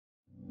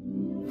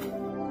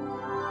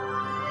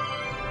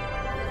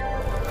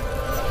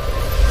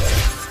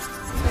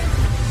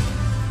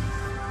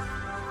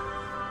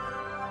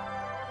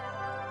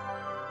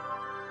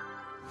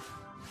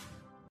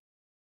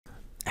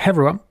Hey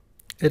everyone,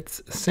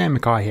 it's Sam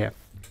Mackay here.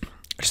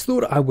 I just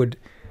thought I would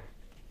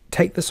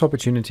take this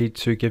opportunity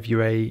to give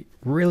you a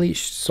really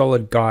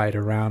solid guide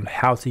around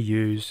how to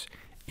use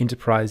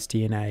Enterprise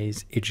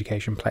DNA's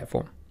education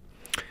platform.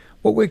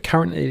 What we're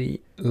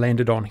currently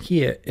landed on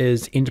here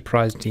is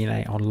Enterprise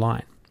DNA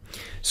Online.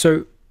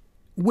 So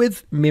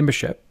with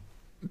membership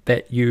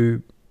that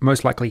you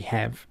most likely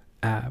have,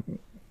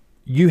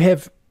 you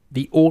have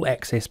the all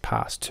access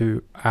pass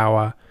to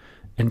our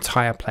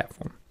entire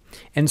platform.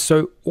 And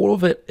so all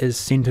of it is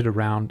centered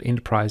around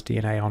Enterprise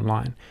DNA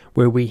Online,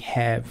 where we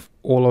have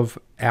all of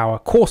our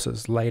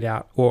courses laid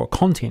out, or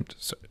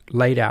content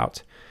laid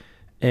out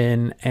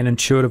in an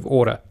intuitive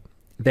order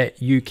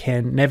that you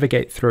can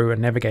navigate through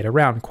and navigate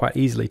around quite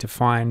easily to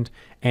find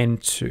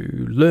and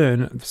to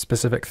learn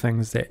specific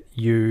things that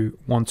you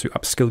want to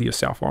upskill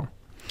yourself on.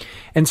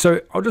 And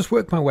so I'll just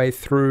work my way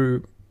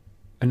through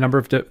a number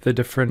of the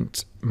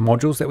different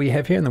modules that we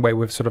have here and the way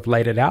we've sort of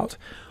laid it out.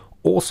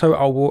 Also,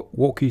 I'll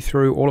walk you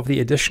through all of the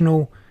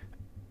additional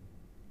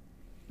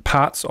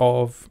parts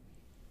of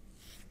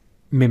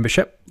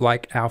membership,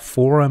 like our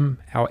forum,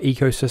 our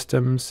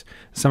ecosystems,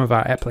 some of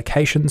our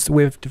applications that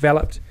we've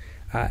developed,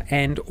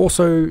 and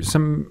also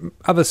some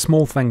other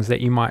small things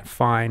that you might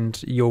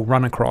find you'll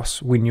run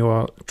across when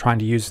you're trying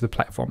to use the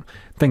platform.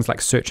 Things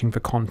like searching for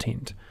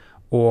content,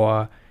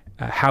 or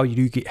how do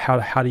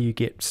you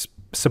get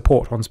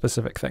support on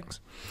specific things.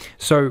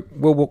 So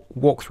we'll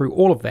walk through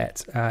all of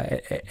that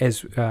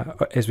as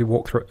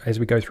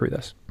we go through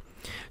this.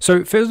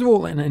 So first of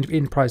all, in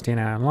Enterprise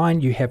DNA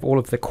Online, you have all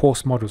of the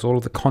course modules, all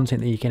of the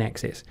content that you can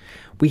access.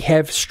 We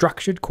have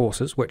structured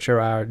courses, which are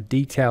our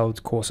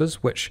detailed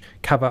courses, which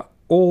cover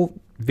all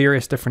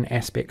various different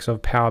aspects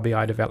of Power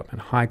BI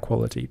development, high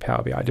quality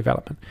Power BI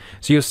development.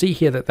 So you'll see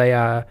here that they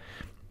are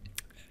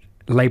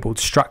labeled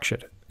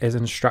structured, as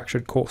in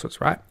structured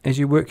courses, right? As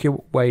you work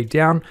your way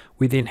down,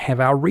 we then have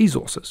our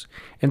resources.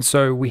 And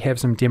so we have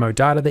some demo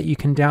data that you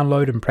can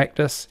download and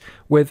practice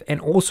with,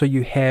 and also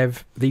you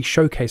have the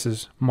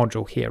showcases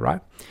module here, right?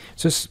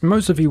 So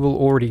most of you will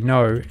already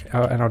know,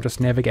 and I'll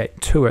just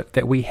navigate to it,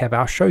 that we have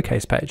our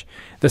showcase page.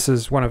 This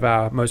is one of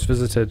our most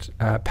visited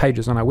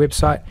pages on our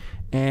website,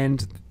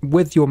 and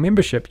with your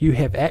membership, you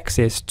have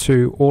access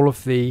to all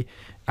of the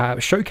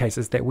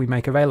showcases that we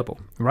make available,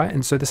 right?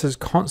 And so this is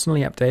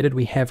constantly updated.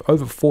 We have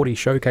over 40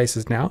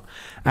 showcases now,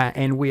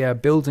 and we are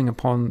building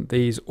upon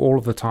these all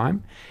of the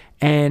time.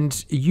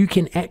 And you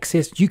can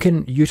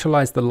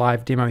utilize the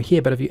live demo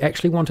here, but if you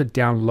actually want to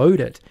download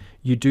it,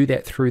 you do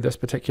that through this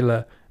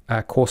particular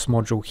course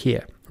module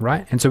here,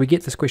 right? And so we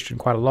get this question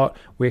quite a lot: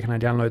 where can I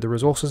download the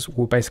resources?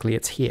 Well, basically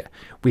it's here.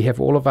 We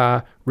have all of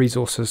our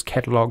resources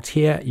cataloged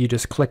here. You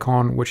just click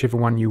on whichever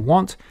one you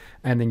want,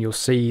 and then you'll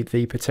see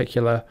the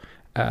particular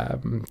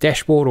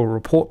dashboard or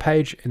report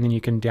page, and then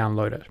you can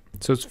download it.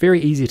 So it's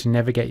very easy to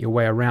navigate your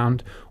way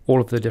around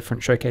all of the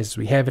different showcases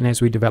we have, and as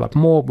we develop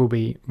more, we'll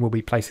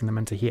be placing them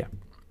into here.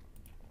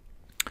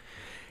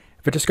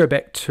 If I just go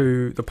back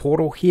to the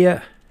portal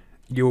here,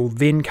 you'll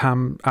then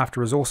come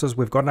after resources.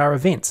 We've got our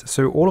events.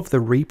 So all of the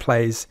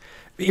replays,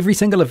 every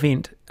single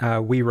event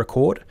we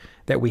record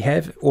that we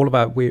have, all of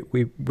our,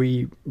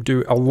 we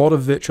do a lot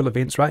of virtual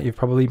events, right? You've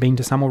probably been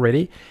to some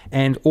already,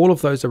 and all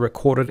of those are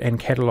recorded and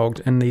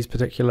cataloged in these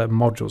particular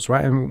modules,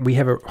 right? And we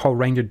have a whole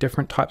range of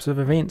different types of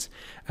events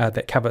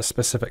that cover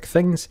specific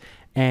things,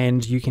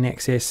 and you can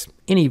access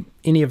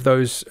any of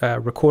those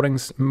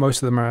recordings.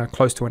 Most of them are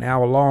close to an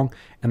hour long,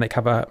 and they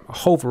cover a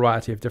whole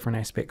variety of different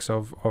aspects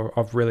of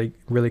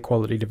really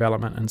quality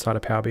development inside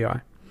of Power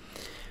BI.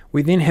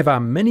 We then have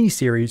our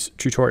mini-series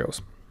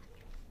tutorials,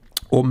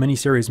 or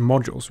mini-series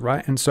modules,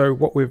 right? And so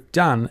what we've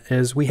done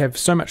is we have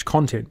so much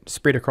content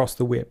spread across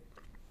the web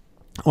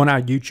on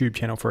our YouTube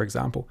channel, for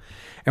example.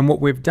 And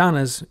what we've done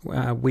is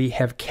we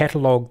have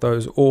cataloged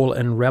those all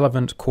in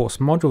relevant course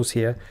modules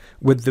here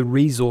with the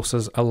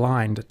resources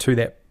aligned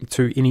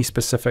to any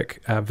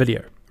specific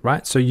video,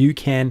 right? So you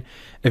can,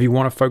 if you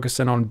want to focus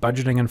in on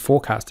budgeting and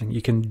forecasting,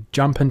 you can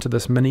jump into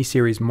this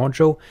mini-series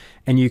module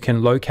and you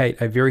can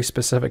locate a very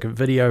specific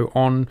video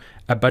on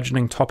a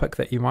budgeting topic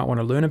that you might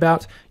want to learn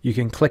about. You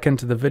can click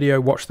into the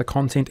video, watch the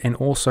content, and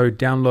also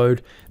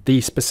download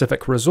the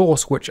specific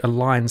resource which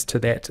aligns to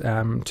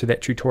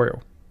that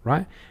tutorial,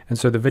 right? And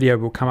so the video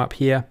will come up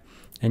here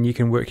and you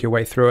can work your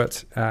way through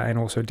it and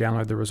also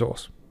download the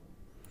resource.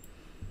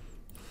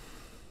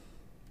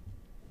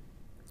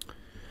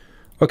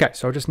 Okay,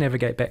 so I'll just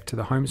navigate back to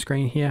the home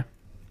screen here.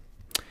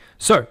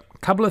 So a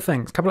couple of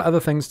other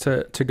things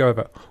to go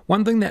over.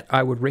 One thing that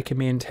I would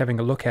recommend having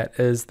a look at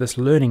is this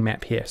learning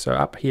map here. So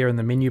up here in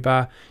the menu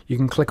bar, you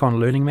can click on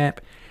learning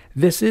map.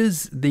 This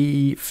is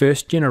the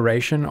first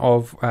generation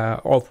of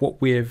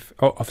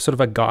sort of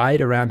a guide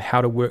around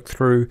how to work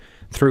through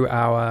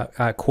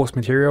our course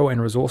material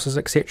and resources,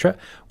 etc.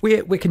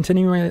 We're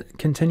continuing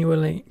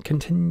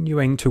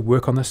to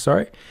work on this,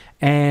 sorry,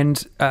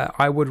 and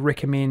I would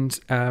recommend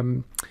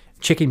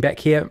checking back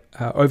here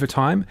over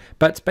time.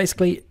 But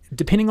basically,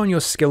 depending on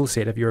your skill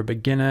set, if you're a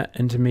beginner,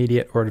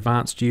 intermediate, or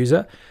advanced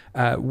user,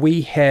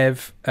 we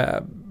have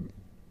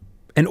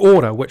an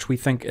order which we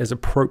think is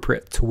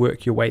appropriate to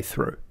work your way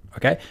through.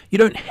 Okay, you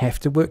don't have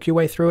to work your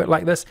way through it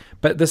like this,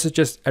 but this is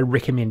just a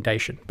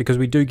recommendation because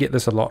we do get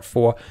this a lot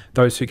for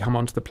those who come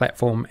onto the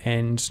platform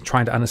and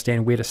trying to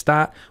understand where to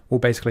start. Well,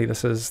 basically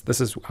this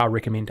is our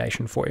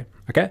recommendation for you.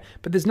 Okay,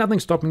 but there's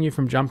nothing stopping you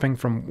from jumping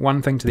from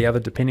one thing to the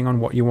other depending on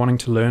what you're wanting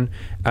to learn.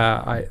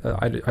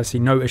 I see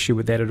no issue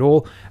with that at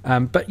all.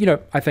 But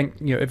I think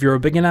if you're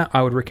a beginner,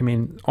 I would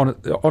recommend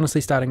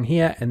honestly starting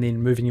here and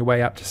then moving your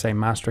way up to say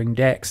mastering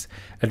DAX,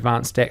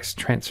 advanced DAX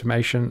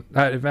transformation,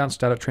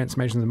 advanced data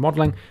transformations and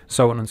modeling,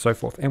 so on and so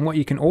forth. And what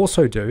you can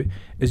also do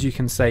is you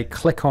can say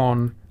click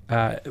on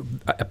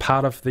a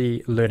part of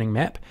the learning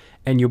map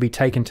and you'll be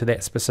taken to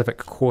that specific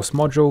course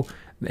module,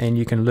 and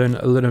you can learn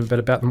a little bit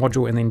about the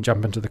module and then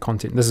jump into the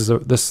content. This is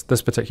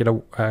this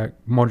particular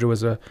module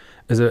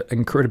is an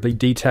incredibly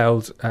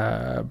detailed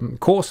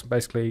course.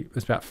 Basically,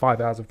 it's about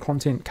 5 hours of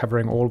content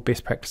covering all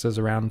best practices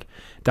around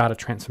data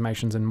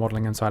transformations and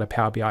modeling inside of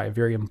Power BI, a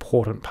very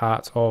important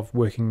part of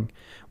working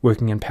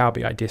in Power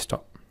BI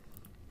desktop.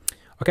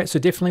 Okay, so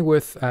definitely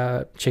worth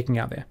checking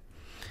out there.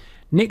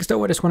 Next,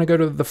 I just want to go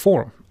to the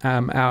forum,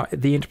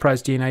 the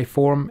Enterprise DNA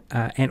forum,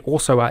 and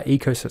also our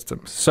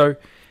ecosystems. So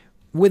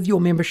with your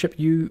membership,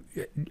 you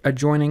are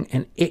joining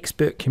an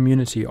expert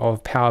community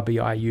of Power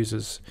BI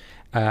users.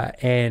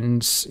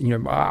 And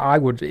I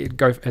would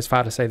go as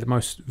far to say the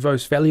most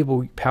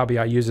valuable Power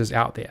BI users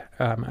out there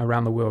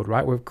around the world,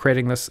 right? We're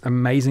creating this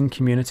amazing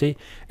community,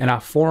 and our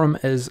forum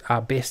is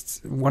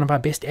one of our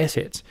best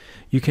assets.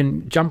 You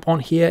can jump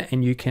on here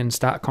and you can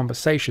start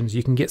conversations,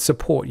 you can get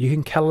support, you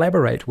can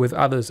collaborate with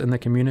others in the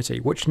community,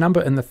 which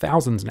number in the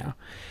thousands now,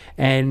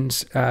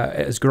 and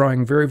is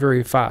growing very,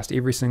 very fast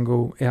every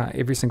single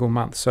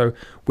month. So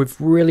we've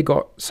really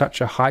got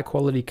such a high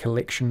quality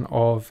collection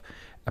of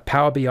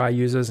Power BI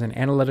users and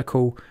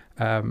analytical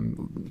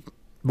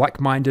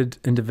like-minded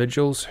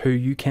individuals who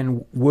you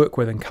can work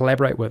with and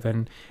collaborate with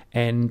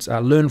and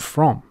learn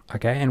from.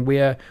 Okay, and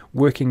we're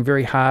working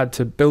very hard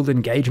to build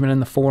engagement in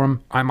the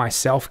forum. I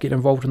myself get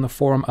involved in the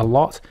forum a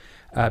lot.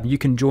 You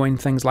can join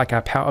things like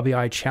our Power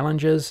BI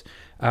challenges,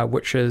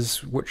 which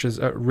is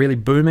really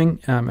booming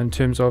in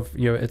terms of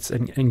its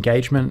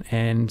engagement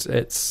and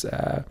its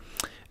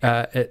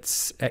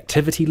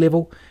activity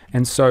level.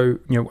 And so,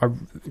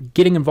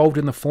 getting involved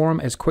in the forum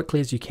as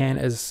quickly as you can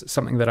is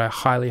something that I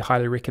highly,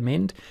 highly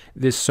recommend.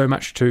 There's so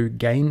much to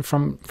gain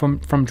from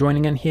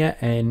joining in here,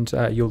 and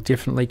you'll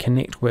definitely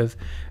connect with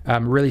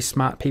really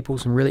smart people,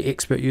 some really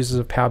expert users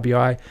of Power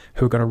BI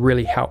who are going to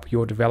really help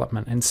your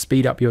development and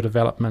speed up your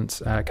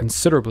development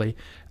considerably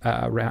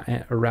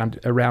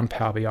around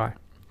Power BI.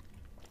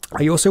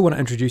 I also want to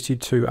introduce you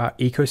to our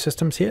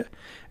ecosystems here.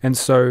 And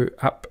so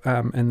up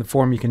in the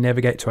forum, you can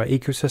navigate to our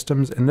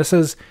ecosystems. And this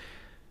is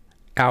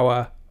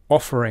our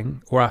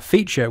offering or our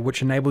feature,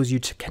 which enables you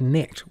to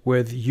connect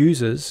with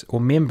users or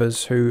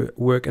members who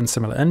work in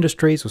similar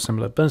industries or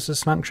similar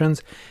business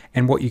functions.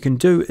 And what you can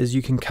do is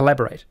you can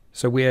collaborate.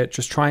 So we're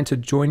just trying to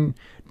join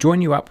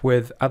you up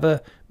with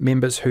other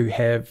members who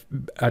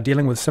are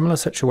dealing with similar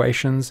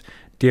situations,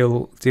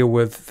 deal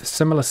with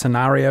similar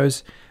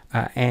scenarios,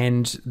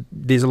 and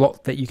there's a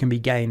lot that you can be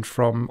gained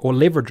from or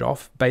leverage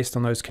off based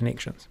on those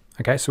connections.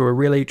 Okay, so we're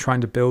really trying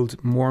to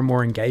build more and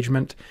more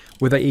engagement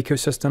with our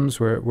ecosystems.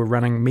 We're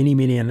running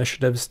many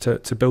initiatives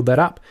to build that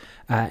up,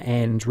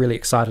 and really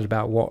excited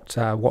about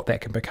what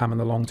that can become in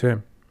the long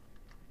term.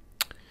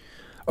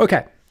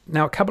 Okay,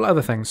 now a couple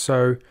other things.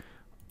 So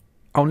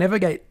I'll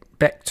navigate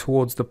back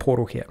towards the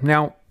portal here.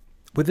 Now,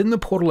 within the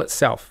portal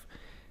itself,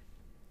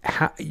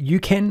 you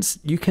can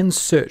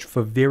search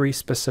for very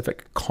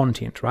specific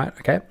content, right?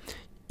 Okay,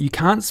 you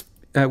can't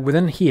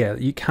within here,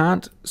 you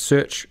can't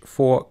search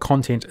for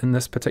content in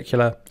this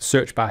particular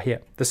search bar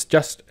here. This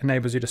just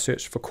enables you to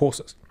search for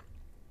courses.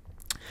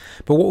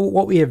 But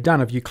what we have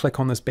done, if you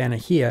click on this banner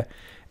here,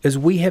 is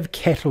we have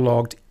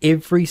cataloged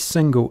every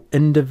single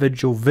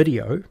individual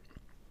video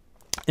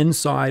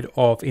inside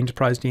of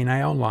Enterprise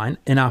DNA Online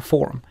in our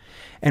forum.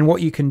 And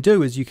what you can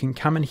do is you can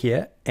come in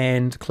here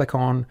and click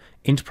on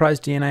Enterprise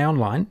DNA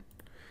Online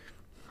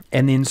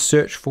and then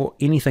search for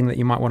anything that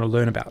you might want to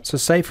learn about. So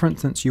say, for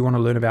instance, you want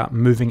to learn about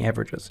moving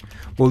averages.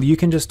 Well, you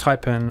can just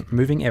type in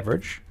moving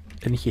average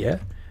in here,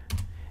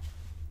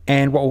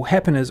 and what will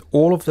happen is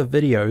all of the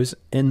videos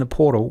in the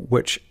portal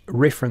which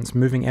reference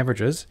moving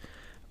averages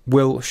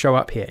will show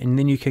up here, and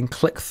then you can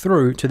click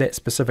through to that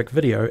specific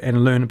video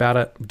and learn about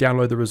it,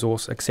 download the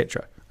resource,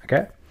 etc.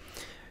 Okay?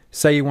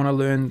 Say you want to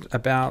learn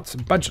about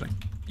budgeting.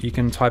 You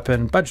can type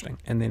in budgeting,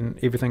 and then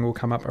everything will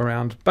come up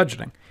around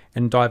budgeting,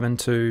 and dive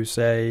into,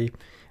 say,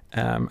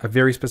 a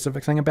very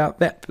specific thing about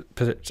that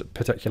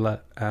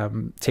particular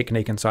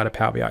technique inside of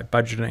Power BI,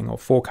 budgeting or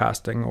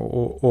forecasting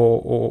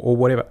or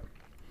whatever.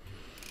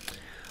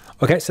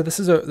 Okay, so this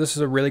is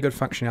a really good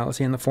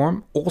functionality in the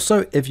forum.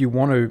 Also, if you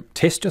want to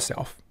test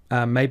yourself,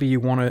 maybe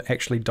you want to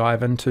actually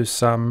dive into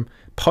some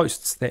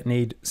posts that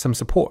need some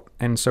support.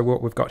 And so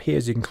what we've got here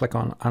is you can click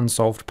on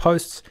unsolved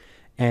posts,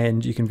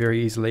 and you can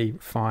very easily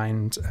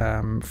find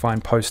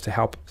posts to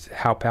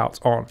help out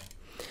on.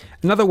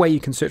 Another way you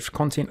can search for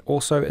content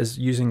also is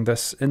using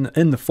this in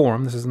the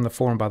forum. This is in the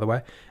forum, by the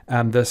way.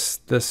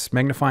 This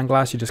magnifying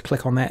glass, you just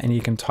click on that and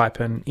you can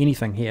type in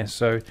anything here.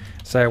 So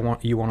say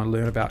you want to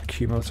learn about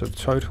cumulative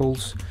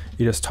totals.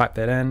 You just type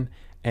that in,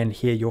 and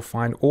here you'll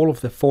find all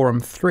of the forum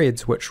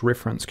threads which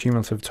reference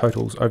cumulative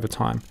totals over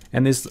time.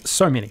 And there's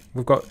so many.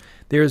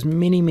 There's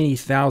many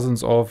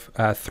thousands of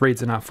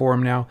threads in our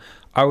forum now.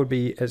 I would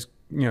be as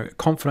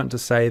confident to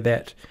say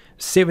that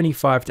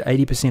 75 to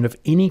 80% of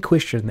any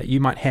question that you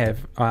might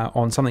have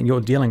on something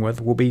you're dealing with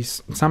will be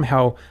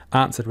somehow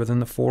answered within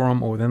the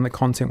forum or within the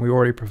content we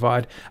already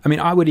provide. I mean,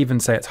 I would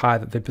even say it's higher,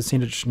 that the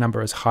percentage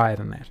number is higher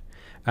than that.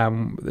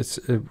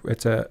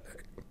 It's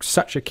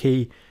such a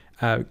key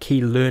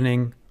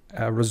learning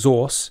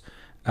resource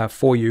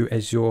for you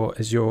as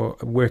you're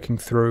working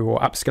through or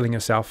upskilling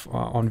yourself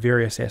on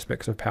various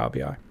aspects of Power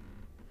BI.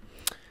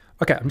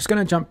 Okay, I'm just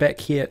going to jump back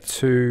here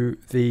to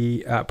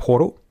the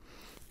portal.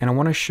 And I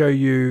want to show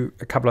you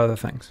a couple other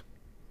things.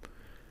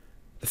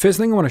 The first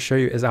thing I want to show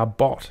you is our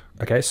bot.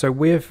 Okay, so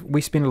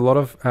we spend a lot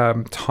of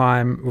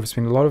time and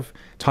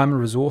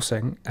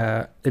resourcing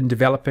in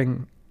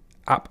developing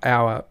up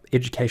our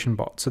education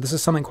bot. So this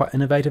is something quite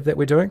innovative that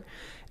we're doing.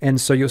 And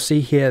so you'll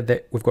see here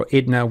that we've got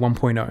Edna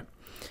 1.0.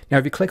 Now,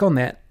 if you click on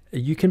that,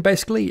 you can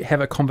basically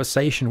have a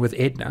conversation with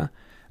Edna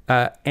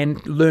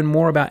and learn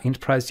more about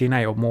Enterprise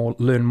DNA, or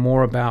learn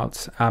more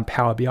about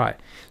Power BI.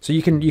 So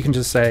you can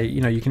just say,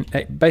 you can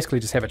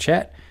basically just have a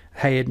chat.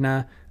 Hey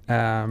Edna,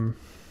 I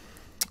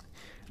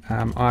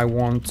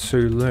want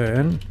to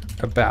learn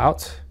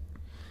about,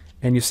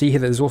 and you see here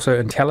that there's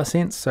also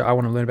IntelliSense. So I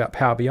want to learn about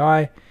Power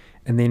BI,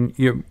 and then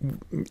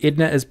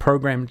Edna is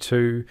programmed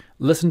to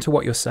listen to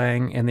what you're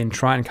saying and then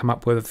try and come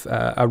up with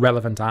a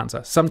relevant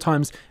answer.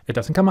 Sometimes it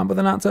doesn't come up with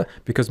an answer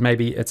because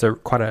maybe it's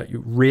quite a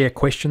rare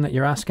question that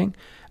you're asking.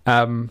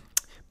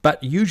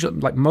 But usually,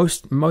 like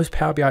most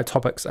Power BI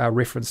topics are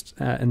referenced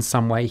in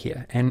some way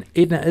here, and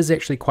Edna is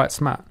actually quite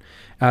smart.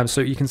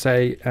 So you can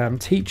say,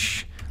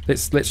 teach.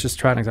 Let's just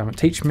try an example.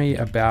 Teach me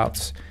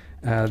about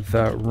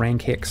the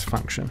rankx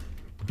function,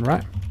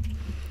 right?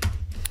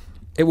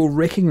 It will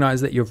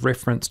recognize that you've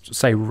referenced,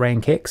 say,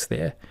 rankx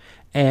there,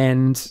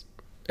 and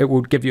it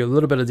will give you a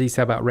little bit of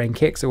detail about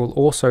rankx. It will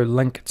also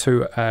link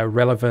to a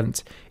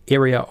relevant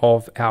area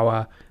of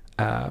our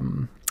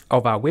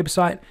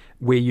website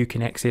where you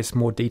can access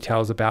more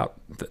details about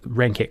the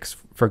rankx,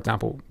 for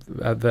example,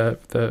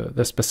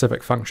 the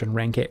specific function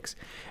rankx.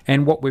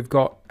 And what we've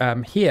got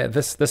here,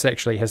 this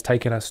actually has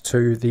taken us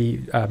to the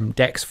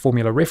DAX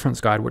formula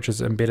reference guide, which is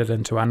embedded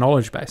into our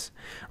knowledge base,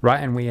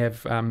 right? And we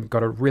have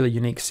got a really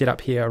unique setup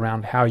here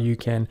around how you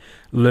can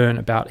learn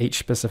about each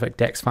specific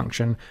DAX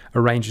function, a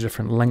range of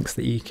different links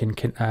that you can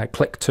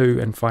click to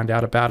and find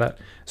out about it,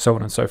 so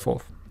on and so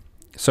forth.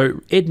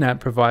 So Edna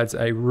provides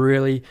a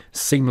really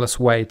seamless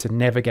way to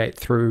navigate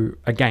through,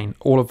 again,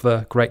 all of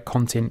the great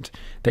content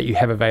that you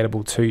have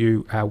available to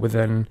you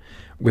within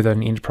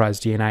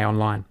Enterprise DNA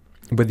Online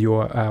with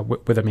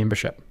a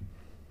membership.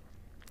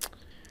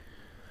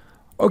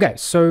 Okay,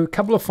 so a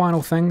couple of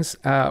final things.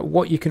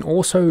 What you can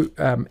also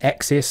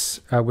access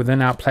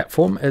within our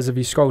platform is, if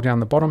you scroll down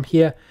the bottom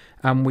here,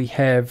 we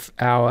have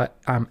our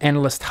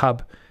Analyst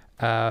Hub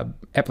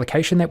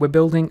application that we're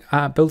building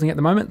at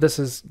the moment. This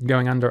is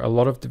going under a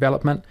lot of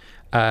development,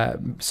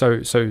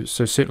 so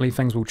certainly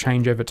things will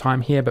change over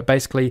time here, but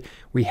basically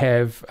we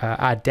have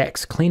our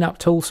DAX cleanup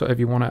tool. So if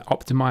you want to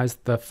optimize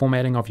the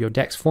formatting of your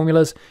DAX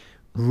formulas,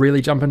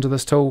 really jump into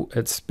this tool.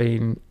 It's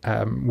been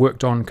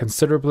worked on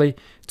considerably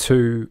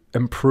to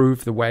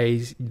improve the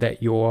ways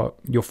that your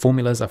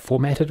formulas are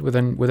formatted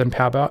within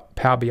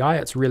Power BI.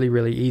 It's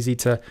really easy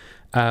to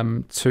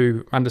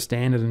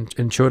understand and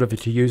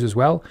intuitive to use as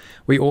well.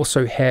 We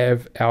also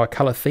have our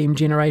color theme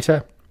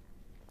generator.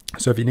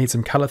 So if you need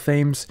some color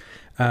themes,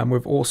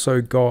 we've also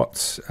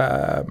got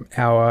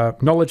our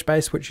knowledge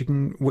base, which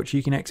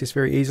you can access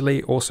very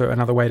easily. Also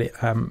another way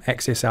to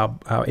access our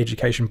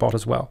education bot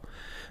as well.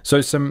 So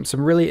some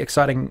really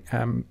exciting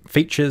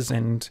features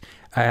and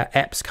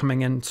apps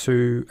coming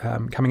into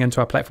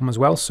our platform as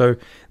well. So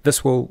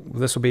this will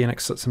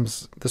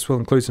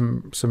include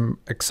some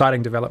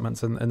exciting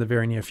developments in the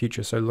very near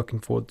future. So looking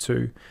forward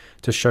to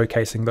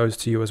showcasing those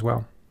to you as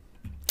well.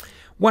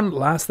 One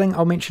last thing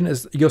I'll mention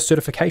is your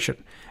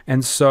certification.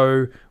 And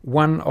so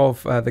one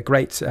of the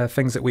great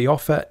things that we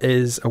offer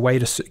is a way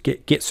to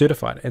get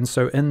certified. And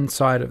so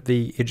inside of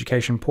the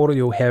education portal,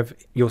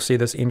 you'll see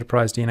this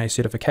Enterprise DNA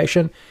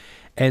certification.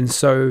 And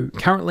so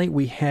currently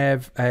we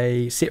have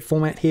a set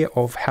format here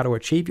of how to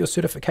achieve your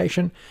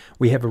certification.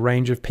 We have a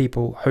range of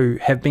people who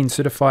have been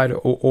certified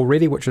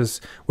already, which is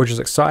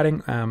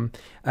exciting.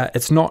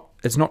 It's not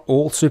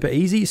all super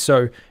easy,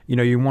 so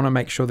you want to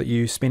make sure that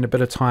you spend a bit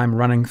of time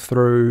running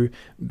through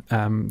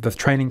the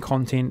training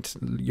content.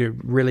 You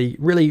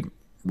really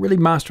really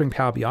mastering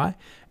Power BI.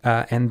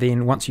 And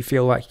then once you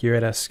feel like you're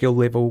at a skill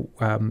level,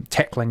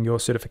 tackling your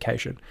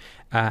certification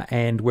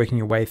and working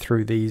your way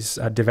through these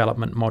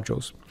development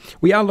modules.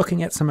 We are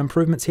looking at some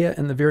improvements here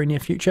in the very near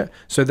future,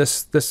 so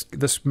this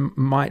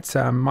might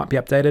be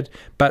updated.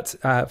 But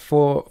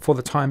for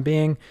the time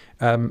being,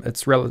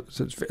 it's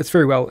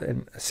very well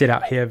set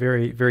out here,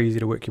 very easy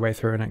to work your way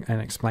through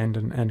and explained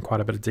in quite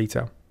a bit of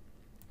detail.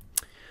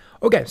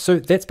 Okay, so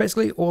that's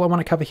basically all I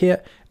want to cover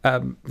here.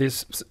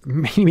 There's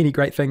many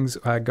great things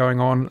going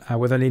on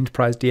within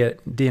Enterprise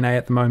DNA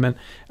at the moment.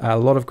 A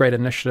lot of great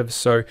initiatives,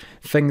 so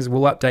things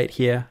will update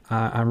here.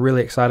 I'm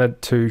really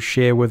excited to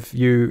share with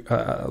you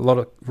a lot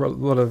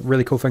of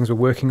really cool things we're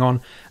working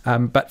on.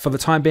 But for the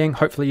time being,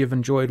 hopefully you've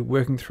enjoyed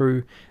working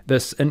through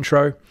this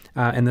intro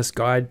and this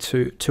guide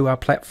to our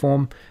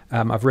platform.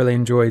 I've really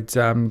enjoyed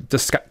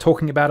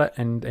talking about it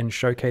and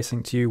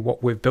showcasing to you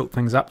what we've built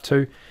things up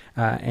to.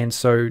 And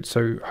so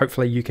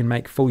hopefully you can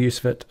make full use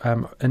of it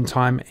in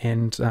time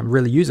and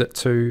really use it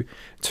to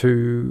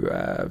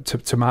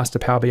master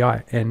Power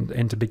BI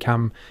and to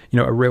become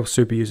a real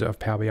super user of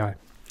Power BI.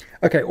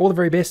 Okay, all the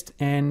very best,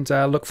 and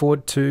look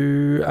forward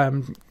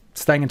to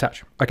staying in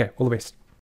touch. Okay, all the best.